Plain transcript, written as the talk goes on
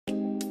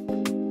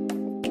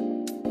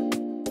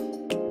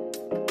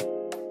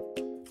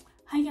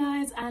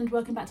and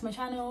welcome back to my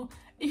channel.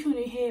 If you're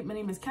new here, my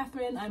name is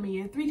Catherine. I'm a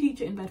year 3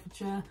 teacher in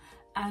Bedfordshire,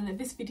 and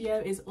this video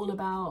is all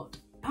about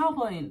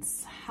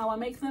PowerPoints, how I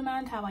make them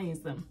and how I use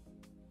them.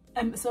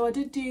 So I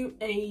did do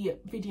a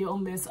video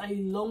on this a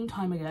long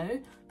time ago.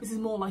 This is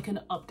more like an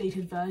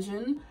updated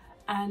version,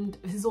 and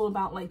this is all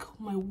about like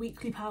my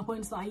weekly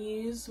PowerPoints that I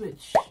use,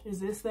 which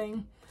is this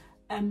thing,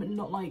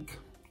 not like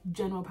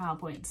general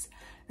PowerPoints.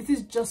 This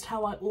is just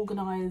how I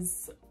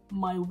organise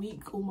my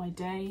week or my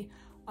day.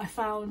 I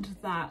found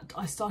that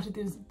I started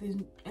doing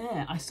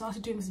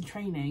this in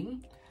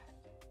training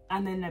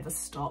and then never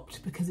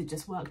stopped because it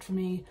just worked for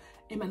me.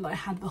 It meant that I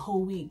had the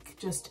whole week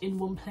just in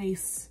one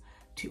place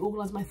to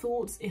organise my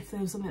thoughts. If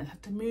there was something that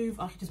had to move,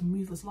 I could just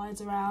move the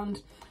slides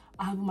around.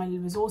 I have all my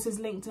resources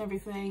linked and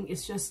everything.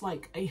 It's just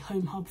like a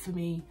home hub for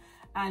me,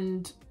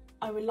 and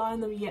I rely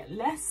on them yet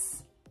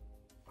less,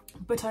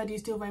 but I do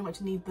still very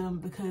much need them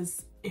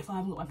because if I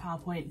haven't got my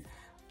PowerPoint,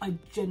 I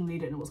generally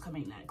don't know what's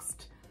coming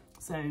next.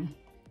 So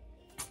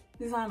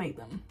this is how I make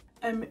them.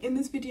 In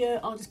this video,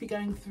 I'll just be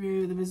going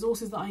through the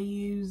resources that I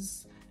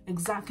use,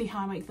 exactly how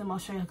I make them. I'll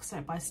show you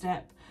step by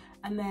step.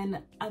 And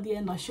then at the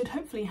end, I should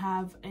hopefully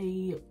have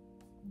a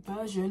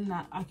version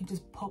that I can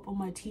just pop on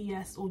my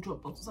TS or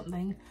Dropbox or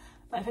something.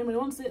 But if anyone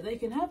wants it, they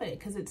can have it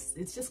because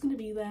it's just going to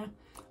be there.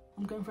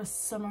 I'm going for a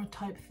summer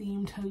type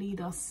theme to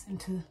lead us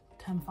into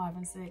term 5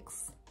 and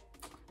 6.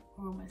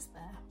 We're almost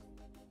there.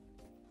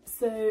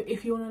 So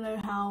if you want to know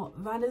how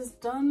that is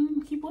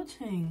done, keep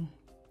watching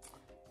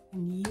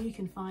and you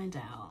can find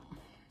out.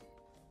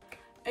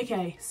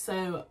 Okay,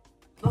 so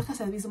like I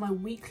said, these are my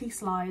weekly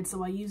slides,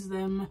 so I use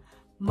them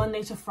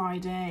Monday to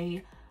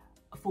Friday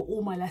for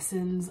all my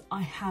lessons.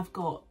 I have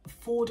got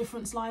 4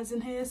 different slides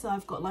in here. So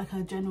I've got like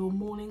a general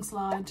morning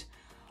slide,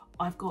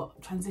 I've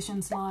got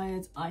transition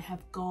slides, I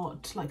have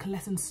got like a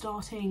lesson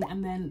starting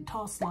and then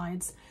task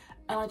slides,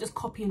 and I just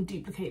copy and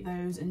duplicate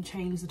those and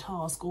change the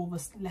task or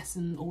the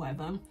lesson or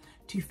whatever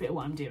to fit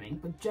what I'm doing.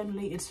 But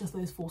generally it's just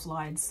those 4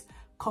 slides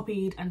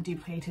copied and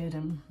duplicated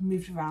and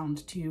moved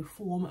around to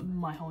form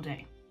my whole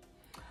day.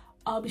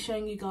 I'll be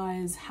showing you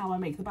guys how I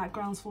make the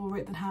backgrounds for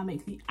it, then how I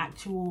make the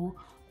actual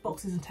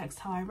boxes and text,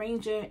 how I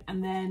arrange it,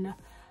 and then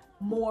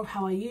more of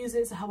how I use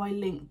it, so how I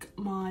link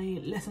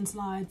my lesson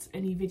slides,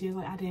 any videos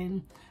I add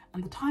in,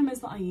 and the timers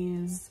that I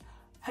use.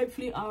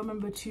 Hopefully I'll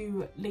remember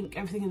to link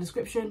everything in the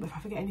description, but if I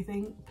forget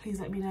anything,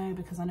 please let me know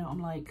because I know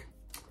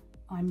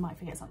I might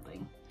forget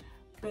something.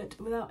 But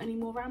without any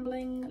more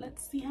rambling,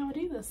 let's see how I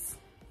do this.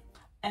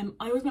 I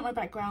always make my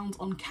backgrounds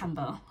on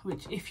Canva,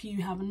 which if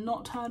you have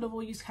not heard of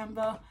or used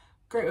Canva,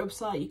 great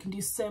website, you can do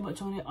so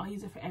much on it. I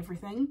use it for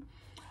everything.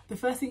 The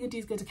first thing you do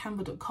is go to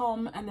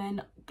canva.com and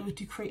then go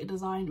to create a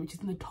design, which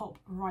is in the top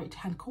right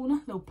hand corner,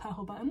 little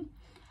purple button.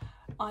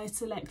 I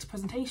select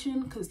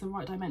presentation because it's the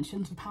right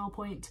dimensions for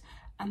PowerPoint,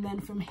 and then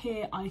from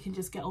here I can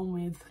just get on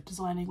with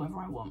designing whatever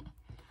I want.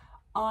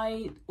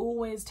 I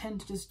always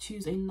tend to just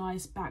choose a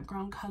nice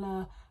background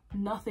colour,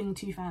 nothing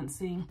too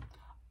fancy.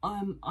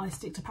 I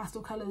stick to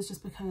pastel colours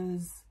just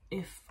because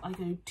if I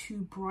go too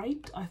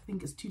bright, I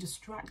think it's too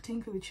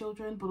distracting for the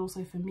children, but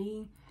also for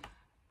me.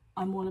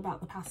 I'm all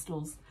about the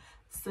pastels.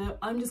 So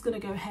I'm just going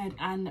to go ahead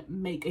and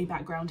make a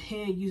background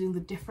here using the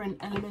different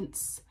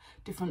elements,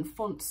 different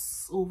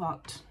fonts, all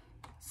that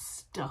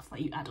stuff that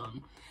you add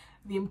on.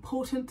 The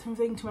important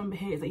thing to remember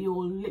here is that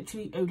you're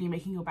literally only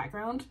making your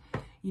background.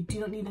 You do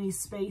not need any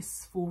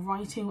space for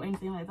writing or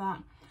anything like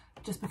that,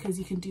 just because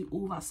you can do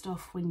all that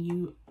stuff when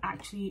you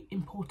actually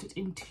import it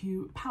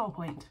into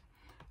PowerPoint.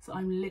 So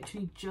I'm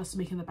literally just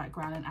making the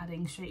background and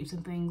adding shapes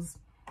and things.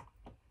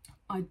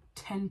 I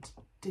tend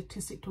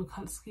to stick to a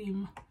colour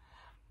scheme,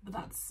 but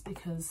that's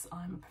because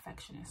I'm a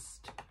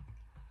perfectionist.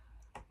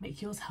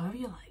 Make yours however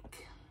you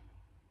like.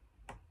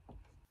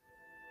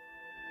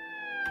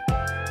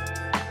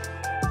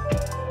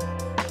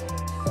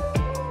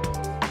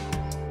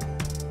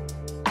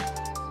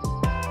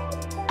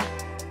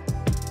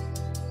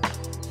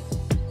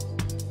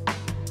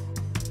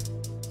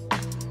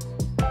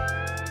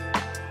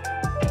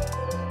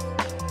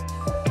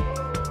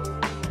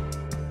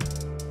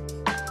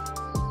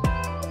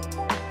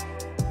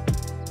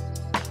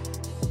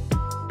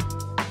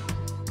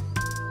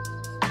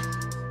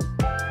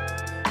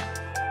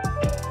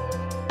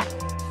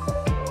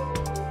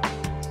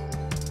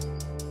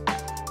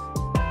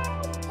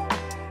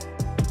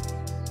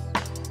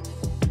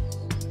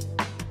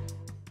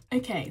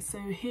 Okay, so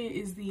here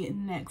is the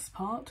next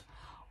part.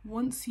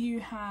 Once you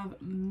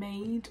have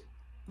made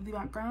the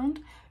background,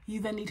 you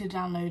then need to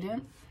download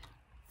it.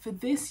 For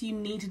this, you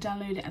need to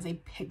download it as a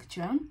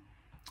picture,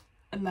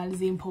 and that is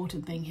the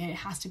important thing here. It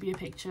has to be a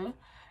picture.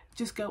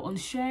 Just go on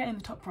share in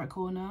the top right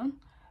corner,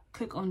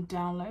 click on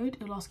download.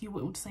 It'll ask you what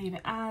you want to save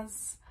it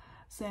as.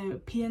 So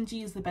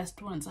PNG is the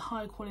best one, it's a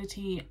high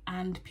quality,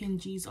 and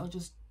PNGs are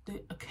just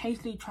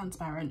occasionally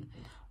transparent,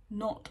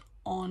 not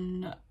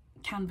on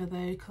Canva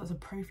though, because it's a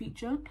pro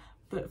feature,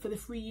 but for the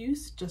free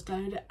use, just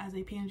download it as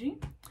a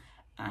PNG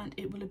and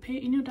it will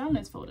appear in your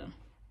downloads folder.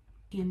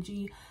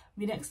 PNG,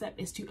 the next step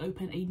is to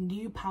open a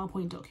new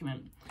PowerPoint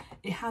document.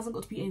 It hasn't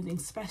got to be anything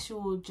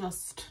special,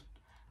 just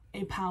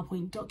a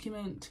PowerPoint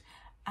document,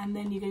 and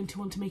then you're going to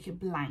want to make it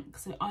blank.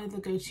 So either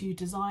go to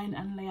design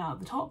and layout at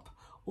the top,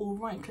 or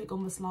right click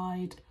on the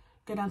slide,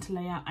 go down to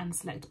layout and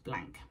select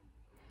blank.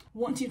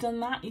 Once you've done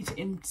that, you need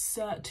to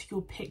insert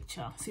your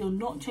picture. So you're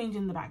not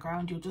changing the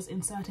background, you're just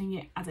inserting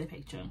it as a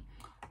picture.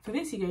 For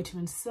this, you go to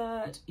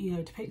insert, you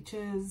go to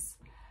pictures,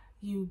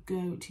 you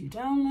go to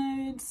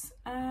downloads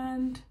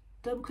and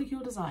double click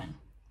your design.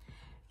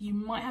 You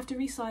might have to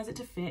resize it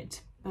to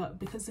fit, but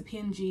because the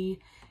PNG,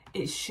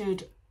 it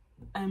should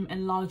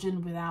enlarge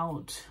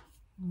without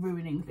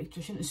ruining the picture.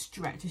 It shouldn't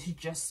stretch, it should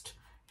just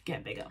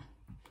get bigger.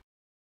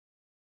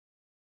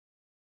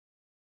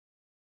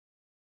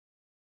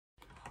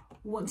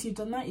 Once you've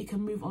done that, you can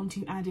move on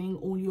to adding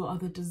all your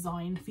other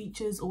design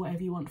features or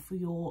whatever you want for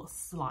your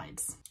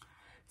slides.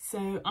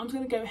 So I'm just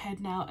going to go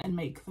ahead now and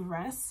make the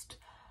rest.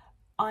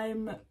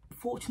 I'm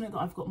fortunate that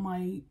I've got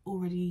my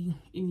already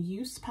in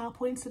use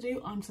PowerPoints to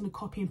do. I'm just going to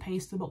copy and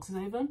paste the boxes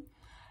over.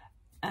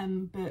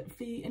 But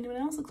for anyone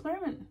else,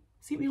 experiment.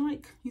 See what you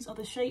like, use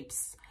other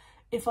shapes.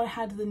 If I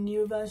had the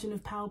newer version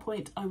of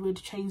PowerPoint, I would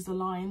change the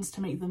lines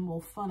to make them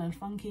more fun and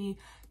funky,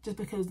 just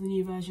because the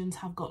new versions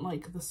have got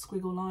like the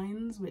squiggle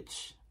lines,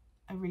 which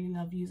I really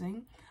love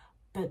using,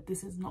 but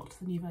this is not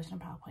the new version of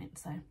PowerPoint.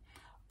 So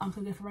I'm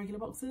gonna go for regular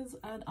boxes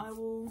and I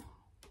will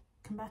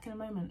come back in a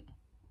moment.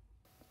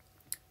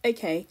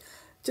 Okay,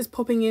 just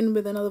popping in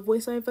with another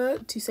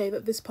voiceover to say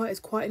that this part is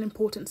quite an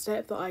important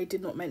step that I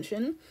did not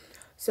mention.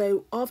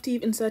 So after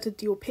you've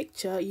inserted your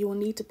picture, you will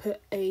need to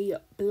put a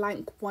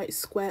blank white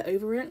square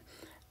over it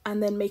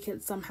and then make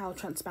it somehow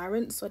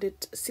transparent. So I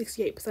did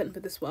 68% for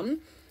this one,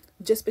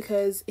 just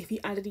because if you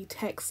add any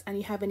text and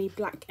you have any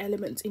black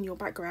elements in your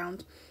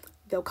background,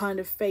 they'll kind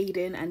of fade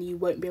in and you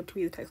won't be able to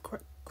read the text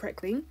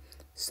correctly.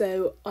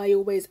 So I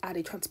always add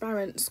a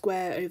transparent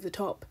square over the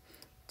top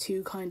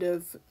to kind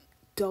of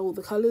dull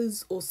the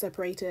colours or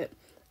separate it,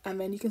 and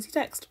then you can see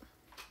text.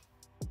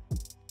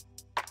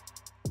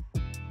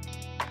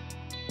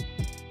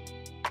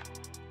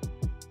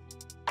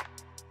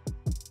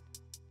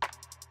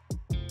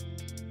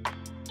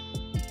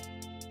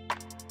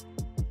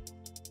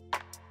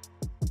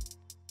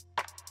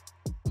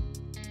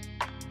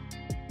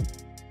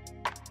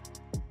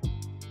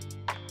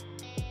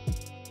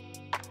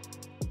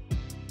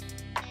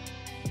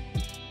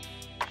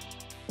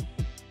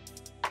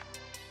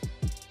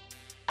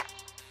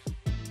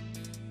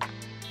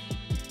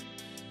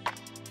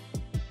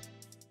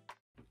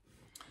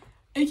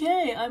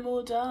 Okay, I'm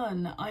all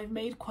done. I've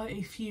made quite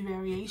a few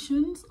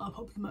variations. I'll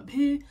pop them up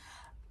here.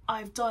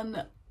 I've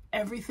done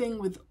everything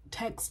with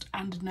text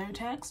and no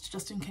text,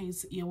 just in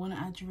case you want to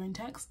add your own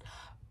text.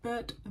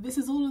 But this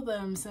is all of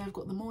them. So I've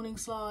got the morning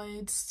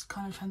slides,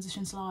 kind of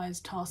transition slides,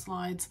 task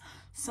slides,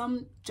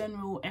 some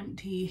general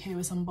empty, here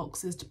are some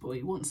boxes to put what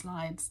you want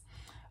slides.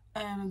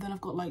 And then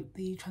I've got like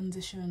the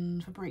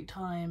transition for break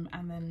time,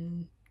 and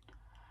then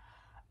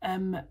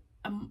in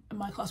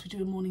my class we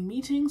do a morning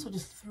meeting, so I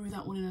just threw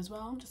that one in as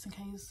well, just in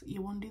case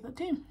you want to do that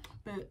too.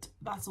 But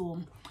that's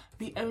all.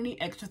 The only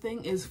extra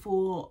thing is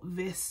for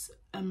this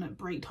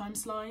break time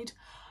slide,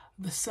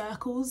 the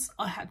circles,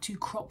 I had to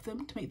crop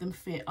them to make them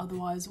fit.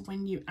 Otherwise,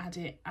 when you add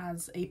it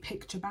as a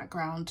picture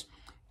background,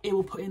 it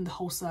will put in the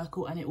whole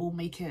circle and it will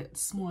make it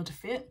smaller to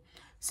fit.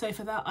 So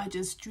for that, I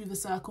just drew the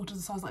circle to the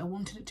size that I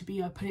wanted it to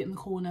be. I put it in the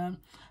corner,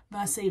 then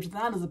I saved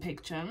that as a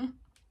picture.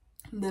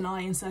 Then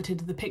I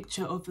inserted the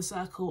picture of the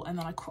circle and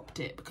then I cropped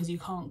it, because you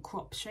can't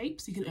crop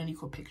shapes, you can only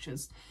crop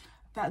pictures.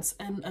 That's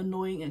an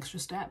annoying extra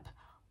step,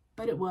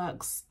 but it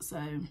works, so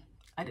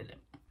I did it.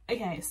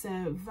 Okay,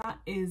 so that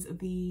is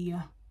the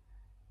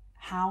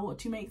how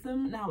to make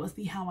them. Now it's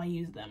the how I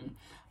use them.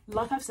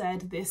 Like I've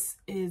said, this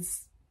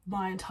is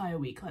my entire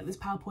week. Like, this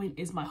PowerPoint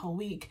is my whole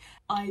week.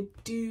 I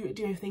do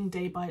everything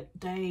day by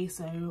day,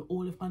 so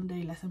all of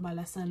Monday, lesson by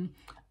lesson.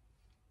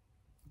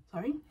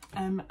 Sorry,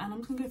 and I'm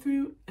just gonna go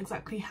through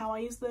exactly how I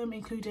use them,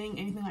 including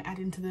anything I add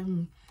into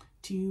them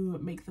to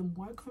make them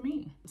work for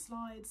me.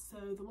 Slides,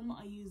 so the one that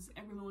I use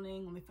every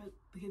morning when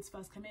the kids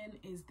first come in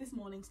is this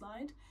morning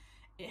slide.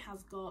 It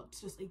has got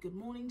just a good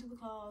morning to the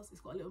class,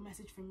 it's got a little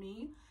message from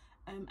me,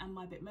 and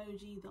my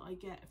Bitmoji that I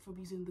get from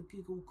using the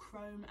Google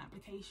Chrome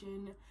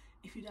application.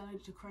 If you download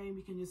it to Chrome,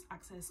 you can just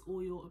access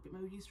all your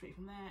Bitmojis straight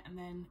from there and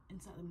then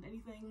insert them into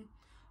anything.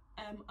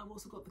 I've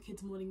also got the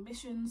kids' morning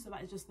mission, so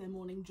that is just their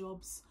morning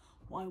jobs,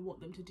 what I want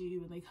them to do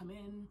when they come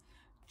in.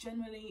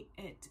 Generally,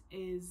 it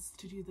is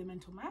to do the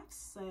mental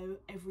maths, so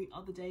every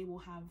other day we'll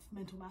have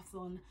mental maths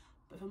on,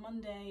 but for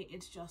Monday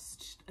it's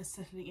just a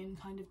settling in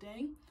kind of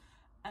day.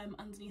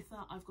 Underneath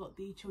that, I've got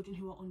the children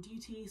who are on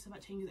duty, so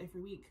that changes every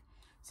week.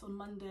 So on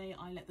Monday,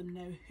 I let them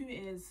know who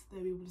it is.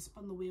 They'll be able to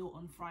spin the wheel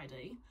on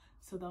Friday,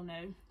 so they'll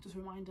know, just a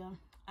reminder.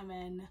 And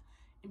then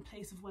in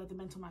place of where the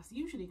mental maths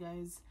usually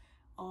goes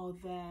are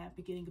their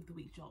beginning of the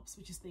week jobs,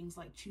 which is things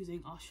like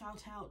choosing our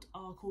shout out,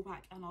 our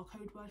callback and our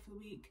code word for the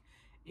week.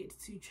 It's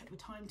to check the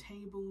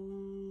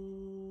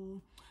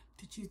timetable,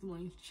 to choose the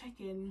morning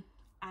check-in,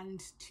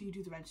 and to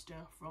do the register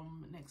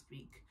from next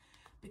week,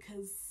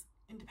 because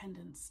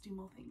independence, do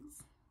more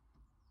things.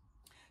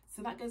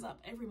 So that goes up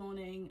every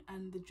morning,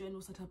 and the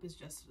general setup is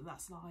just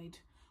that slide,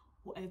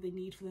 whatever they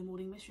need for their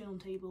morning mission on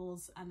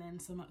tables, and then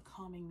some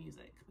calming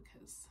music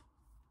because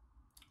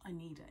I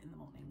need it in the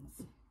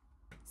mornings.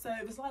 So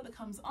the slide that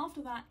comes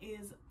after that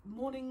is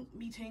morning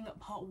meeting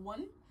part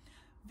 1.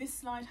 This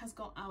slide has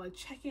got our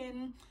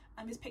check-in,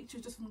 and this picture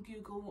is just from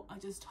Google. I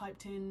just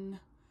typed in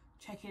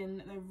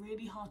check-in. They're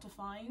really hard to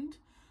find.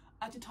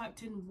 I just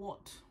typed in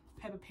what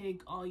Peppa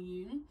Pig are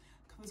you,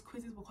 because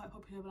quizzes were quite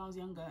popular when I was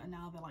younger and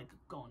now they're like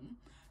gone.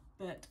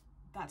 But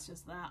that's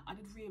just that. I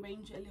did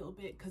rearrange it a little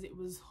bit because it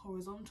was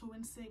horizontal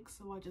in 6,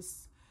 so I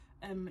just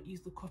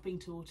used the cropping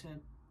tool to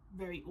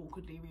very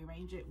awkwardly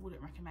rearrange it.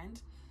 Wouldn't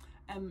recommend,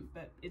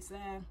 but it's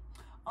there.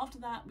 After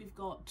that we've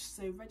got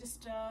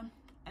register,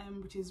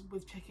 which is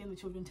with check-in, the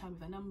children tell me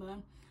their number.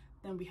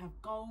 Then we have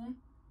goal.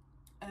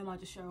 I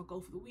just share our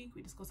goal for the week,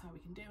 we discuss how we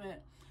can do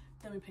it.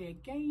 Then we play a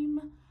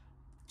game,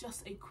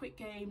 just a quick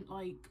game,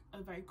 like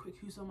a very quick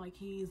Who's on My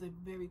Keys, a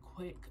very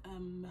quick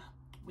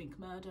Wink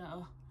Murder,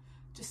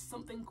 just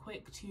something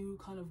quick to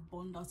kind of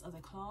bond us as a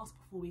class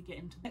before we get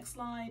into the next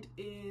slide.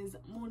 Is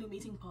morning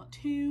meeting part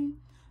 2.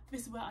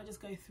 This is where I just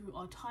go through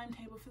our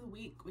timetable for the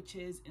week, which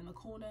is in the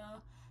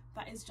corner.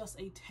 That is just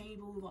a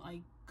table that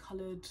I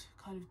coloured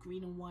kind of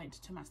green and white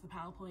to match the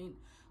PowerPoint.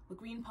 The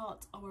green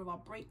parts are all of our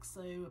breaks,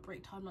 so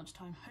break time,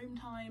 lunchtime, home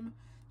time,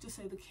 just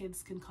so the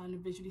kids can kind of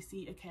visually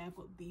see, okay, I've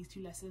got these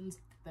 2 lessons,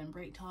 then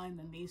break time,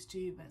 then these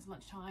 2, then it's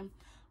lunchtime.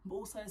 But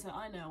also so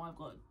I know I've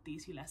got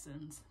these 2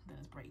 lessons, then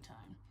it's break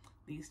time,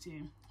 these 2,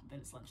 then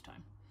it's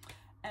lunchtime.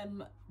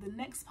 The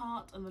next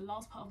part and the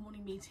last part of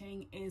morning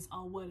meeting is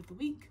our word of the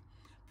week.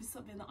 This is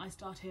something that I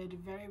started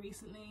very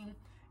recently.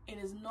 It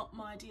is not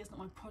my idea, it's not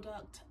my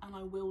product, and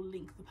I will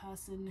link the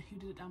person who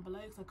did it down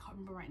below because I can't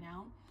remember right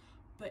now.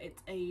 But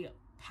it's a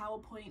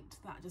PowerPoint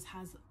that just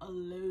has a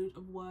load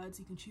of words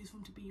you can choose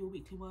from to be your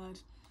weekly word.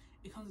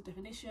 It comes with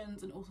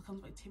definitions and also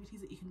comes with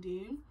activities that you can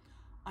do.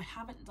 I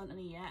haven't done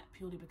any yet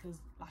purely because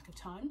lack of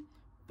time,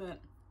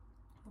 but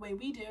the way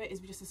we do it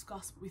is we just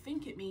discuss what we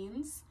think it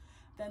means,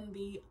 then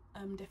the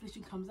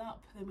definition comes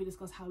up, then we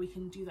discuss how we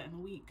can do that in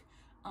a week.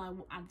 I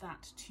will add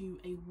that to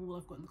a wall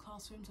I've got in the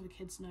classroom so the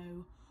kids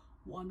know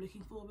what I'm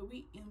looking for the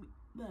week in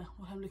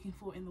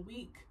the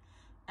week.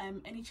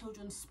 Any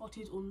children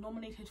spotted or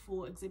nominated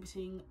for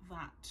exhibiting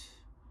that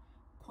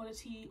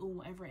quality or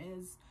whatever it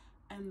is,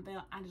 they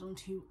are added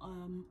onto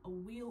a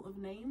wheel of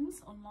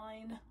names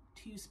online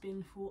to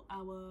spin for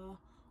our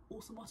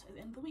awesome motto at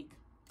the end of the week.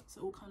 So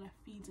it all kind of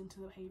feeds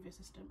into the behaviour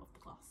system of the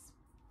class.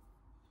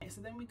 Okay,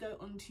 so then we go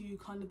on to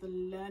kind of the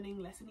learning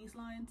lessony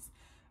slides.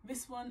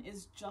 This one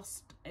is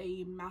just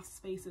a math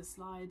spaces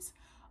slides.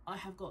 I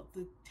have got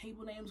the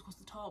table names across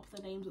the top,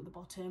 the names at the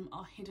bottom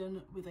are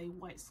hidden with a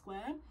white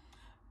square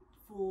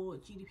for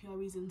GDPR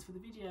reasons for the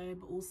video,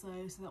 but also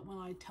so that when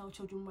I tell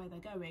children where they're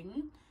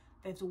going,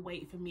 they have to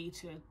wait for me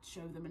to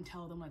show them and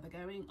tell them where they're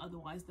going,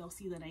 otherwise they'll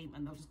see the name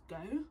and they'll just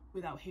go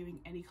without hearing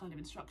any kind of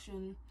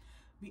instruction.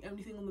 The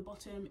only thing on the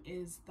bottom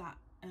is that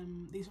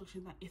the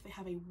instruction that if they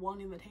have a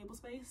 1 in the table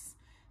space,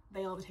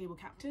 they are the table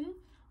captain.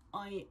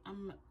 I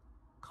am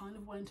kind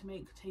of wanting to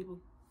make table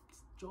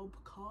job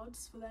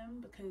cards for them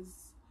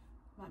because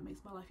that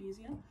makes my life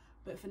easier,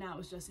 but for now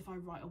it's just if I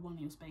write a 1 in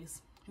your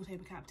space, your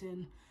table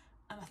captain,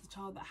 and that's the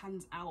child that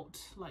hands out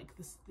like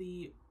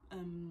the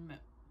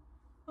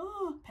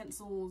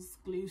pencils,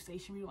 glue,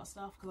 stationery, all that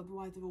stuff, because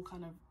otherwise they're all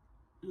kind of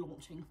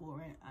launching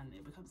for it and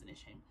it becomes an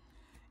issue.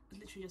 It's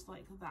literally just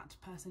like that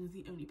person is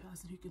the only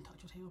person who can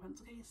touch your table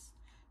pencil case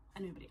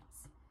and nobody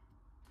else.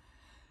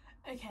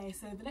 Okay,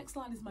 so the next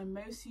slide is my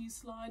most used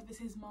slide. This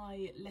is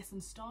my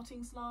lesson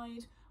starting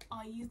slide.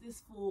 I use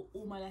this for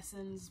all my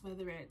lessons,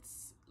 whether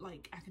it's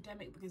like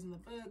academic because in the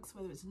books,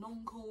 whether it's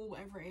non-core,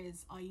 whatever it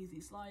is, I use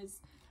these slides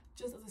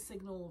just as a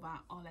signal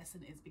that our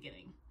lesson is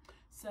beginning.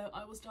 So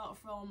I will start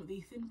from the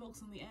thin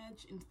box on the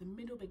edge into the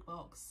middle big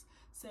box.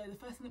 So the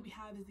first thing that we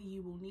have is the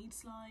you will need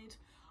slide.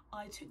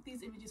 I took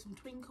these images from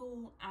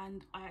Twinkle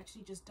and I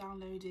actually just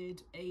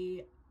downloaded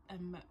a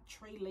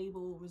tray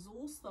label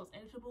resource that was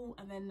editable,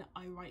 and then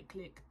I right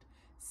clicked,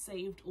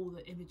 saved all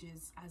the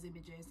images as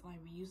images, and I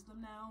reuse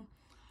them now.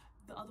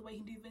 The other way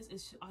you can do this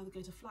is to either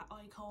go to Flat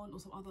Icon or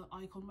some other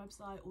icon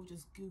website, or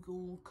just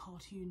Google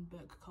cartoon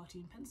book,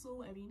 cartoon pencil,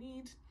 whatever you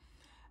need.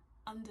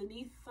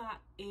 Underneath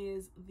that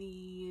is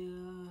the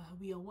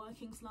we are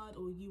working slide,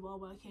 or you are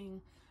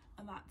working,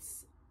 and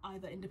that's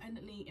either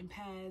independently, in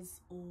pairs,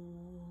 or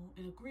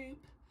in a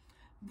group.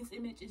 This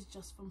image is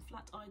just from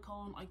Flat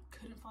Icon. I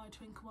couldn't find a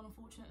Twinkle one,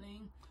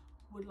 unfortunately.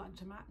 Would like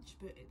to match,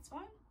 but it's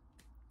fine.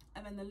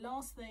 And then the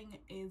last thing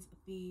is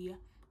the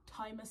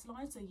timer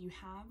slide. So you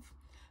have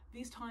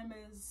these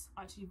timers,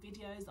 actually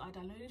videos that I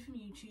downloaded from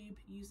YouTube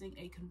using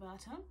a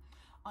converter.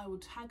 I will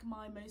tag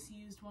my most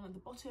used one at the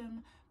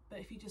bottom, but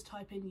if you just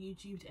type in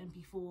YouTube to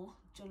MP4,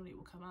 generally it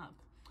will come up.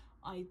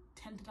 I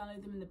tend to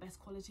download them in the best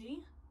quality.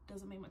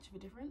 Doesn't make much of a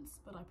difference,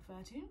 but I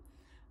prefer to.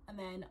 And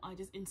then I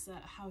just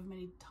insert however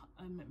many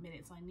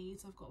minutes I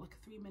need. So I've got like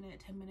a 3 minute,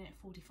 10 minute,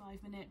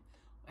 45 minute,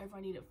 whatever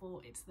I need it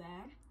for, it's there.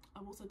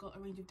 I've also got a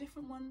range of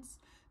different ones.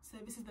 So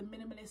this is the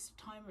minimalist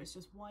timer, it's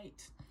just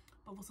white.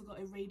 but I've also got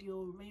a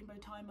radial rainbow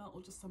timer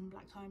or just some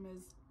black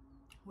timers,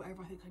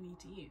 whatever I think I need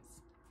to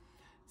use.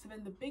 So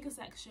then the bigger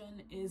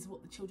section is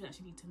what the children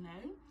actually need to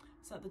know.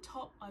 So at the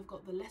top I've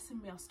got the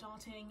lesson we are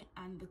starting,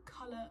 and the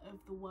colour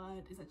of the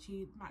word is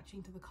actually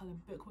matching to the colour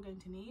book we're going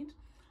to need.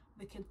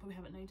 The kids probably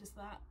haven't noticed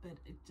that, but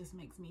it just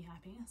makes me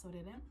happy, so I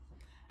did it.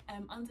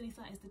 Underneath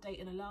that is the date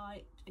and a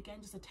lie. Again,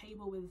 just a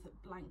table with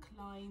blank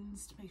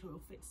lines to make sure it all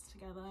fits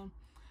together.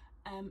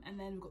 And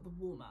then we've got the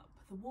warm-up.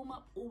 The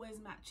warm-up always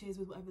matches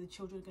with whatever the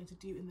children are going to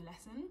do in the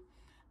lesson,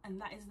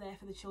 and that is there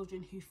for the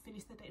children who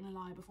finish the date and a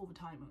lie before the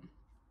timer.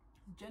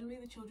 Generally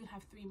the children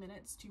have 3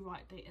 minutes to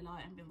write date and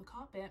lie and be on the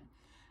carpet,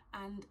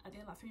 and at the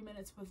end of that 3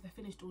 minutes, whether they're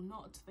finished or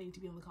not, they need to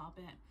be on the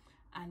carpet,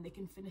 and they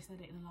can finish their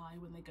date and a lie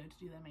when they go to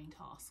do their main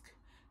task.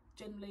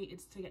 Generally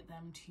it's to get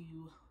them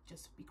to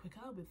just be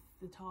quicker with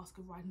the task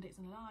of writing dates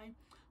and a lie,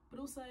 but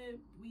also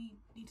we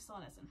need to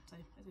start a lesson, so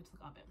let's go to the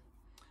carpet.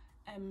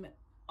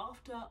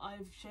 After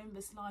I've shown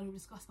this slide, we've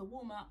discussed the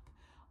warm-up,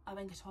 I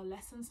then get to our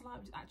lesson slide,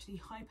 which is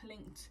actually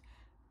hyperlinked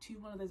to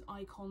one of those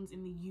icons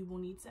in the you will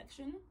need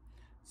section.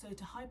 So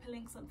to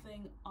hyperlink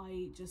something,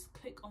 I just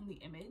click on the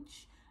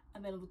image,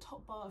 and then on the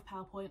top bar of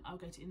PowerPoint I'll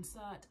go to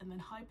insert, and then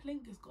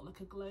hyperlink has got like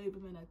a globe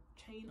and then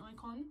a chain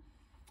icon.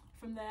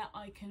 From there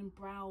I can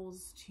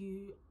browse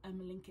to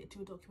link it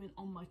to a document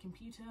on my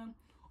computer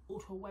or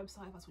to a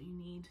website if that's what you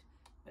need,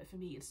 but for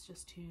me it's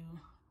just to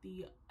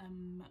the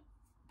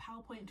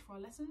PowerPoint for our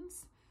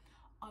lessons.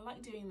 I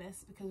like doing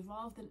this because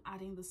rather than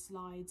adding the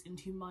slides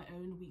into my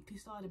own weekly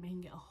slide and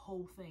making it a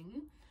whole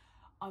thing,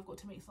 I've got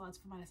to make slides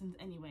for my lessons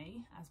anyway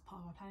as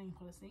part of my planning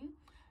policy,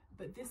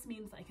 but this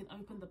means that I can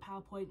open the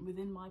PowerPoint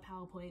within my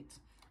PowerPoint,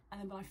 and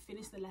then when I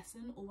finish the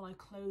lesson or when I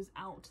close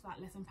out that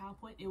lesson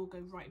PowerPoint, it will go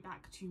right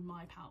back to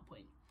my PowerPoint.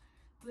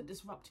 It doesn't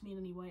disrupt me in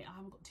any way. I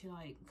haven't got to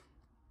like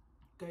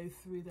go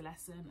through the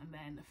lesson and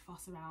then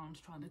fuss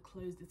around trying to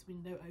close this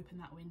window, open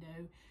that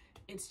window.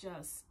 It's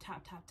just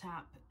tap, tap,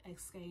 tap,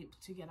 escape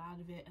to get out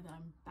of it, and then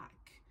I'm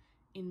back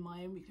in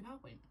my own weekly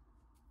PowerPoint.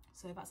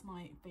 So that's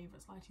my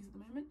favourite slide to use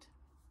at the moment.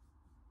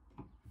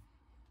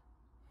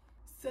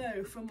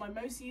 So from my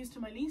most used to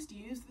my least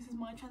used, this is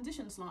my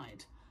transition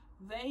slide.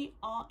 They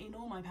are in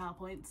all my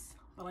PowerPoints,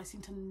 but I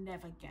seem to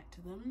never get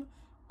to them.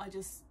 I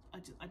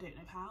don't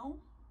know how.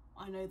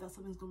 I know that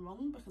something's gone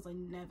wrong because I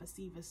never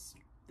see this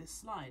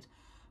slide.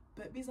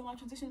 But these are my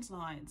transition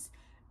slides.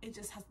 It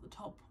just has at the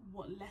top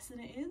what lesson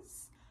it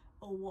is,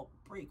 or what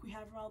break we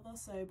have rather.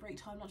 So break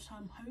time,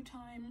 lunchtime, home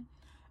time.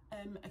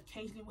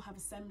 Occasionally we'll have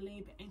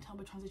assembly, but anytime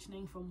we're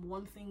transitioning from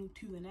one thing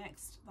to the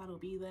next, that'll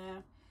be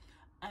there.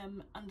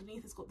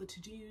 Underneath it's got the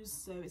to-dos,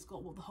 so it's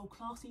got what the whole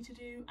class need to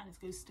do, and it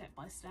goes step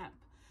by step.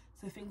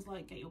 So things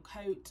like get your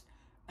coat,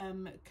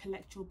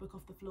 collect your book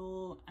off the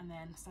floor, and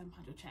then stand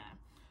behind your chair.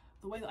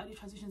 The way that I do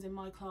transitions in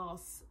my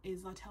class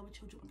is I tell the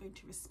children I'm going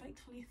to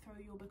respectfully throw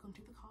your book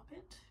onto the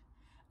carpet,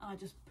 and I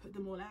just put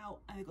them all out,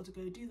 and they've got to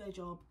go do their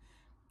job,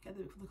 get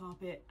the book from the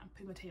carpet and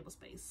put in my table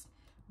space,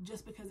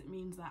 just because it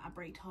means that at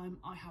break time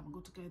I haven't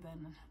got to go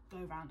then and go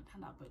around and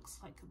hand out books.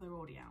 Like, they're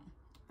already out,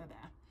 they're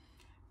there.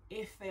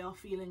 If they are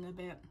feeling a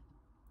bit,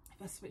 if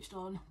they're switched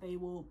on, they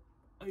will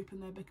open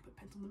their book, put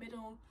pencil in the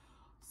middle.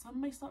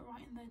 Some may start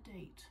writing their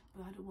date,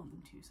 but I don't want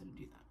them to, so don't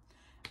do that.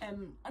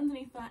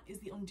 Underneath that is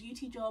the on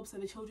duty job. So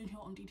the children who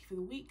are on duty for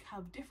the week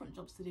have different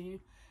jobs to do.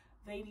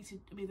 They need to,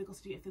 they've got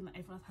to do everything that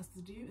everyone else has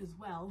to do as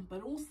well,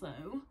 but also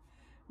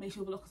make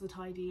sure the lockers are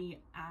tidy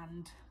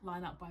and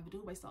line up by the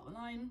doorway, start the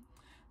line.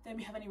 Then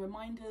we have any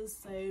reminders.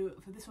 So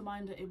for this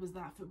reminder, it was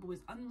that football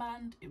is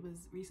unbanned, it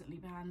was recently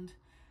banned,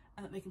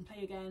 and that they can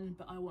play again,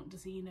 but I want to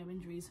see no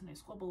injuries, no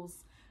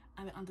squabbles.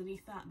 And then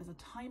underneath that there's a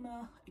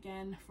timer,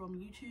 again from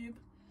YouTube,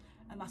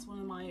 and that's one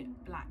of my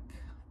black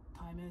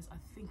timers. I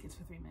think it's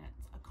for 3 minutes,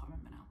 I can't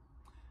remember now.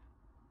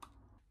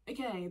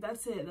 Okay,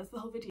 that's it, that's the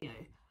whole video.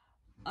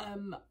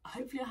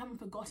 Hopefully I haven't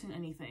forgotten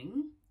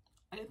anything.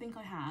 I don't think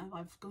I have.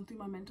 I've gone through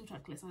my mental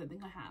checklist, I don't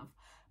think I have.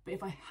 But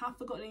if I have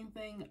forgotten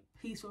anything,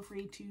 please feel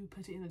free to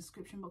put it in the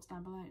description box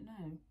down below.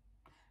 No.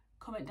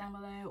 Comment down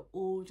below,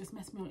 or just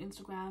message me on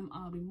Instagram.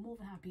 I'll be more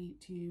than happy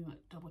to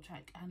double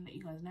check and let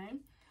you guys know.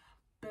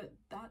 But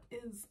that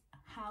is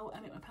how I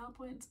make my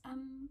PowerPoints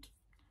and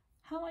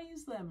how I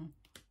use them.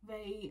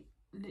 They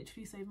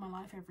literally save my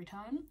life every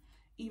time.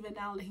 Even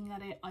now looking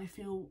at it, I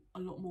feel a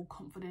lot more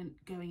confident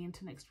going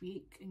into next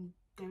week and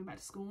going back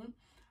to school,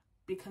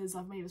 because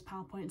I've made this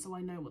PowerPoint, so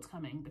I know what's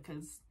coming,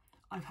 because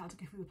I've had to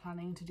go through the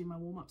planning to do my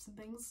warm-ups and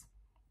things.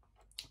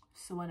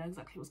 So I know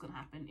exactly what's going to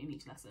happen in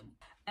each lesson.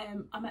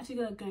 I'm actually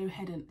going to go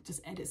ahead and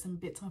just edit some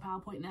bits of my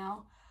PowerPoint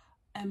now.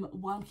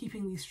 While I'm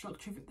keeping the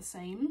structure of it the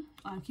same,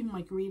 I'm keeping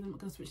my green, I'm not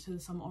going to switch to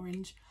some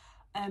orange.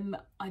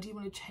 I do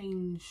want to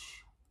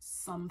change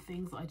some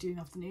things that I do in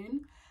the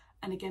afternoon.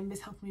 And again, this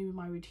helped me with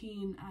my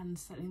routine and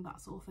setting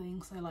that sort of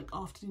thing. So like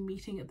afternoon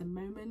meeting at the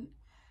moment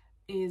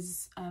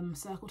is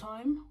circle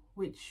time,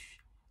 which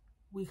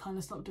we kind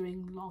of stopped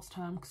doing last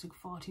term because it took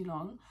far too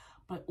long.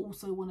 But I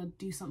also want to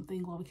do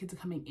something while the kids are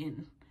coming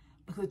in,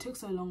 because it took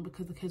so long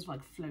because the kids were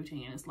like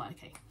floating in. It's like,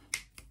 okay,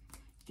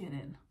 get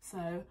in.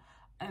 So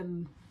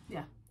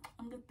yeah,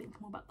 I'm gonna think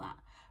more about that.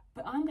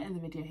 But I'm gonna end the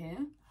video here.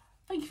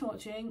 Thank you for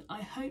watching.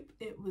 I hope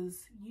it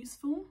was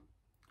useful.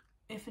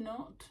 If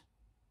not,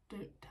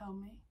 don't tell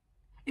me.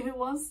 If it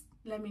was,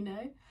 let me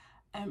know.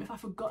 If I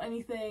forgot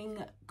anything,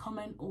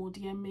 comment or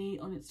DM me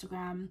on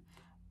Instagram.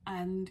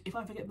 And if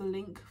I forget the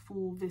link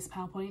for this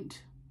PowerPoint,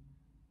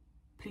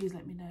 please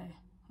let me know.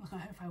 Like, I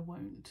hope I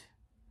won't,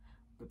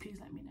 but please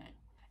let me know.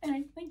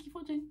 Anyway, thank you for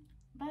watching.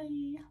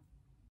 Bye.